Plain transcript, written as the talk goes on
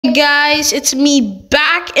Hey guys, it's me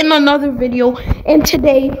back in another video, and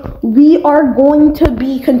today we are going to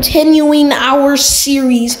be continuing our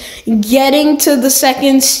series getting to the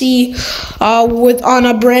second C on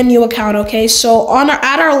a brand new account. Okay, so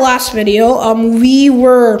at our last video we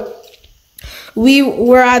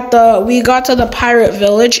got to the pirate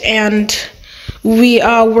village and we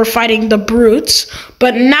were fighting the brutes,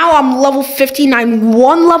 but now I'm level 59,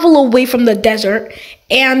 one level away from the desert,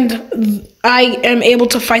 and I am able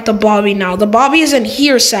to fight the Bobby now. The Bobby isn't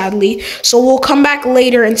here, sadly, so we'll come back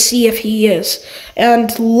later and see if he is.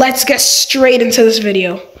 And let's get straight into this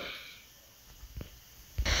video.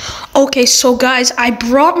 Okay, so guys, I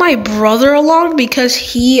brought my brother along because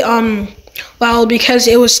because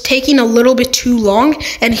it was taking a little bit too long,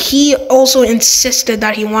 and he also insisted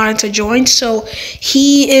that he wanted to join, so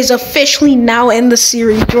he is officially now in the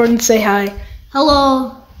series. Jordan, say hi.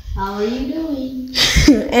 Hello. How are you doing?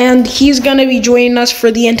 And he's gonna be joining us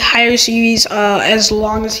for the entire series as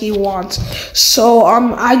long as he wants. So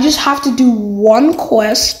I just have to do one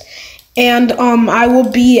quest, and I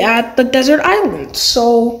will be at the desert island.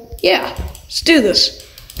 So yeah, let's do this.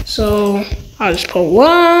 So I'll just put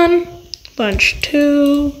 1, punch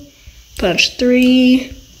 2, punch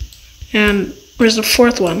 3, and where's the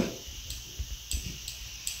fourth one?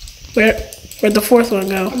 Where'd the fourth one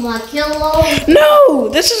go? Come on, kill all. No,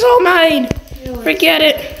 this is all mine. Forget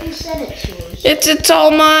it. Who said it's yours? It's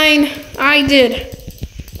all mine. I did.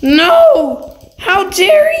 No! How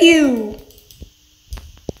dare you?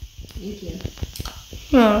 Thank you.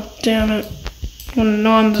 Oh, damn it. I'm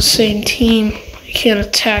not on the same team. I can't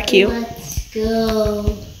attack you. Let's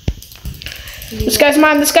go. This guy's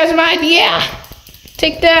mine. This guy's mine. Yeah.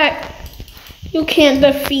 Take that. You can't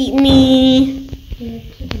defeat me.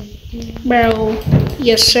 Bro.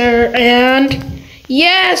 Yes, sir. And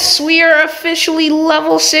yes, we are officially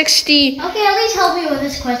level 60. Okay, at least help me with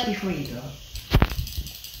this quest before you go.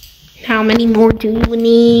 How many more do you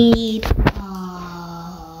need?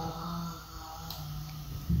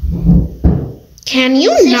 Can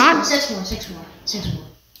you not? 6 more.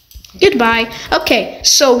 Goodbye. Okay,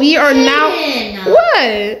 so we are now.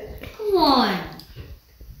 What? Come on.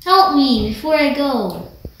 Help me before I go.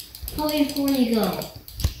 Help me before you go.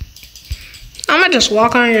 I'm gonna just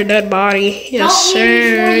walk on your dead body. Yes,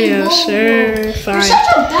 sir. Yes, sir. Fine. You're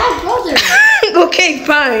such a bad brother. Okay,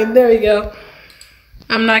 fine. There we go.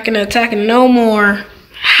 I'm not gonna attack him no more.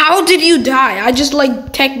 How did you die? I just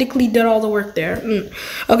technically did all the work there.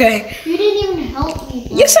 Okay. You didn't even help me.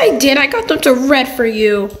 Bro. Yes, I did. I got them to red for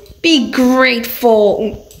you. Be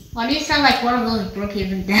grateful. Why do you sound like one of those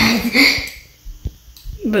Brookhaven dads?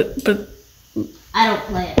 But I don't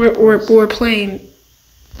play it. We're playing.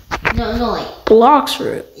 No, like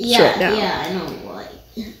bloxfruits right now. Yeah, I know. Like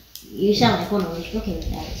you sound like one of those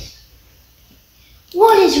Brookhaven dads.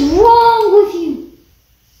 What is wrong with you,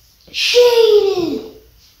 Shaden?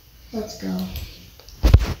 Let's go.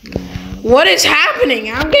 What is happening?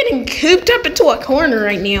 I'm getting cooped up into a corner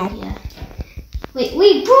right now. Yeah. Wait,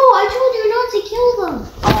 bro! I told you not to kill them.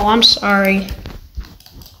 Oh, I'm sorry.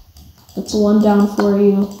 That's one down for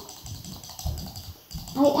you.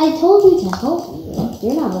 I told you to help me.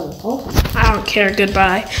 You're not really helping. I don't care.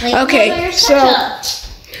 Goodbye. Okay, I'm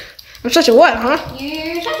such a what, huh?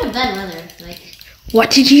 You're such a bad brother. What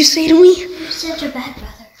did you say to me? You're such a bad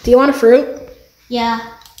brother. Do you want a fruit?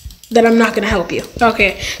 Yeah. Then I'm not gonna help you.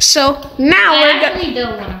 Okay. So now I actually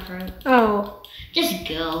don't want a fruit. Oh. Just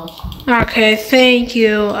go. Okay. Thank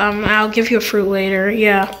you. I'll give you a fruit later.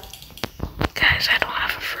 Yeah. Guys, I don't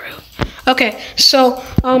have a fruit. Okay, so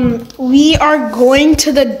we are going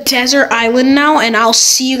to the desert island now, and I'll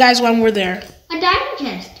see you guys when we're there. A diamond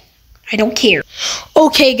chest. I don't care.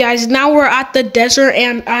 Okay, guys, now we're at the desert,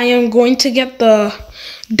 and I am going to get the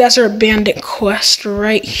desert bandit quest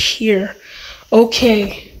right here.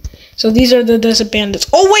 Okay, so these are the desert bandits.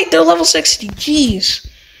 Oh wait, they're level 60. Jeez,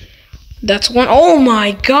 that's one. Oh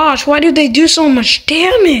my gosh, why do they do so much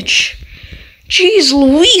damage? Jeez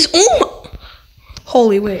Louise. Oh my.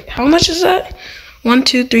 Holy wait, how much is that? 1,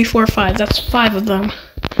 2, 3, 4, 5. That's 5 of them.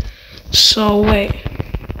 So wait.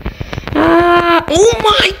 Oh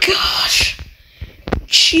my gosh.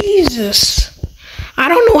 Jesus. I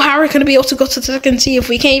don't know how we're gonna be able to go to the second sea if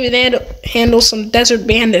we can't even handle some desert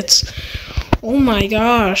bandits. Oh my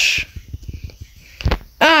gosh.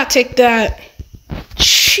 Take that.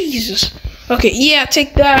 Jesus. Okay, yeah,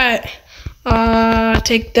 take that.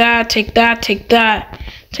 Take that. Take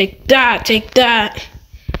that.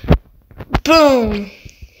 Boom.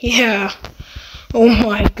 Yeah. Oh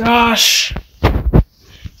my gosh.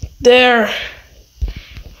 There.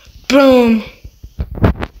 Boom.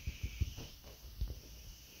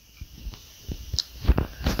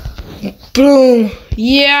 Boom.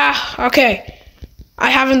 Yeah. Okay. I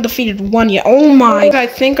haven't defeated one yet. Oh my. I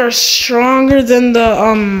think are stronger than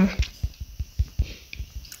the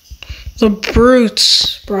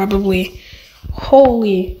brutes, probably.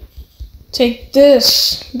 Holy. Take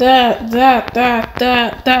this. That.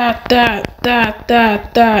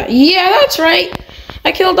 Yeah, that's right.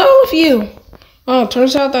 I killed all of you. Oh, it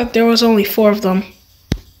turns out that there was only 4 of them.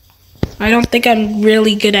 I don't think I'm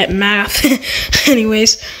really good at math.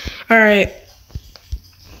 Anyways, alright.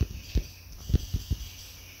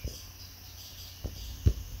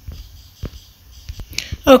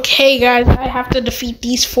 Okay, guys, I have to defeat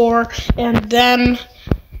these 4, and then,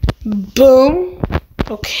 boom.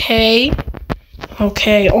 Okay.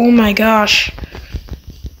 Okay, oh my gosh.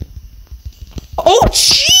 Oh,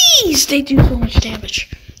 jeez! They do so much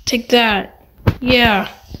damage. Take that. Yeah.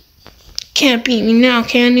 Can't beat me now,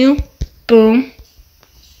 can you? Boom.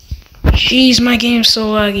 Jeez, my game's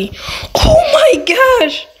so laggy. Oh my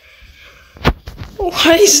gosh!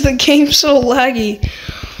 Why is the game so laggy?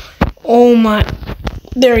 Oh my.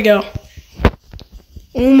 There we go.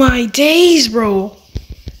 Oh my days, bro.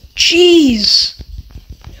 Jeez.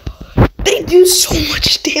 They do so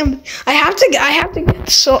much damage. I have to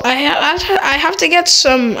get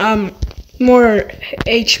some more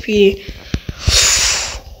HP.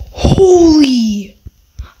 Holy.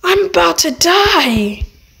 I'm about to die.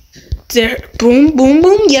 There. Boom, boom,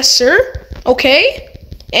 boom. Yes, sir. Okay.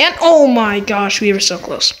 And oh my gosh, we were so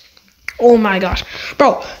close. Oh my gosh.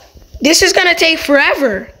 Bro, this is gonna take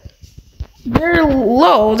forever. They're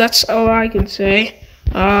low, that's all I can say.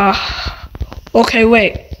 Okay,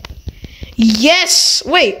 wait. Yes!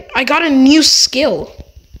 Wait, I got a new skill.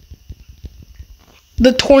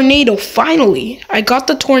 The tornado, finally. I got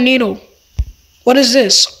the tornado. What is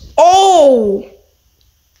this? Oh!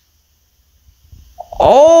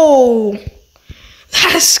 Oh!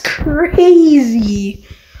 That's crazy.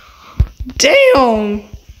 Damn.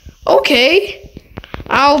 Okay.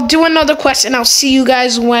 I'll do another quest and I'll see you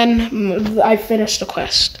guys when I finish the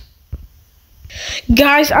quest.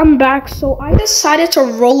 Guys, I'm back. So I decided to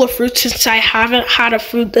roll a fruit since I haven't had a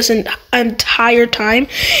fruit this entire time.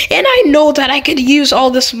 And I know that I could use all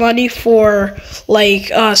this money for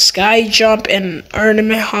like sky jump and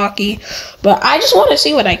ornament hockey. But I just want to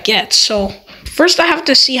see what I get. So first I have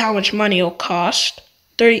to see how much money it'll cost.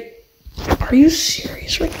 30. Are you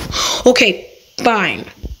serious right now? Okay, fine.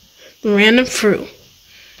 Random fruit.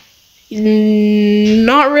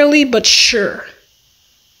 Not really, but sure.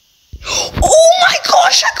 Oh my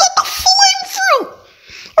gosh, I got the flame fruit!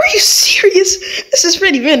 Are you serious? This is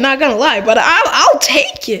pretty good, not gonna lie, but I'll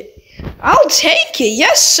take it. I'll take it,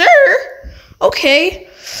 yes sir. Okay.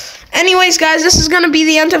 Anyways, guys, this is gonna be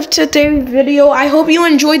the end of today's video. I hope you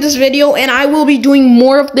enjoyed this video, and I will be doing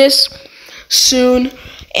more of this soon.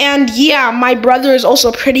 And yeah, my brother is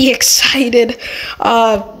also pretty excited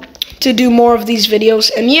to do more of these videos.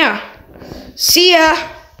 And yeah, see ya.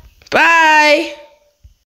 Bye.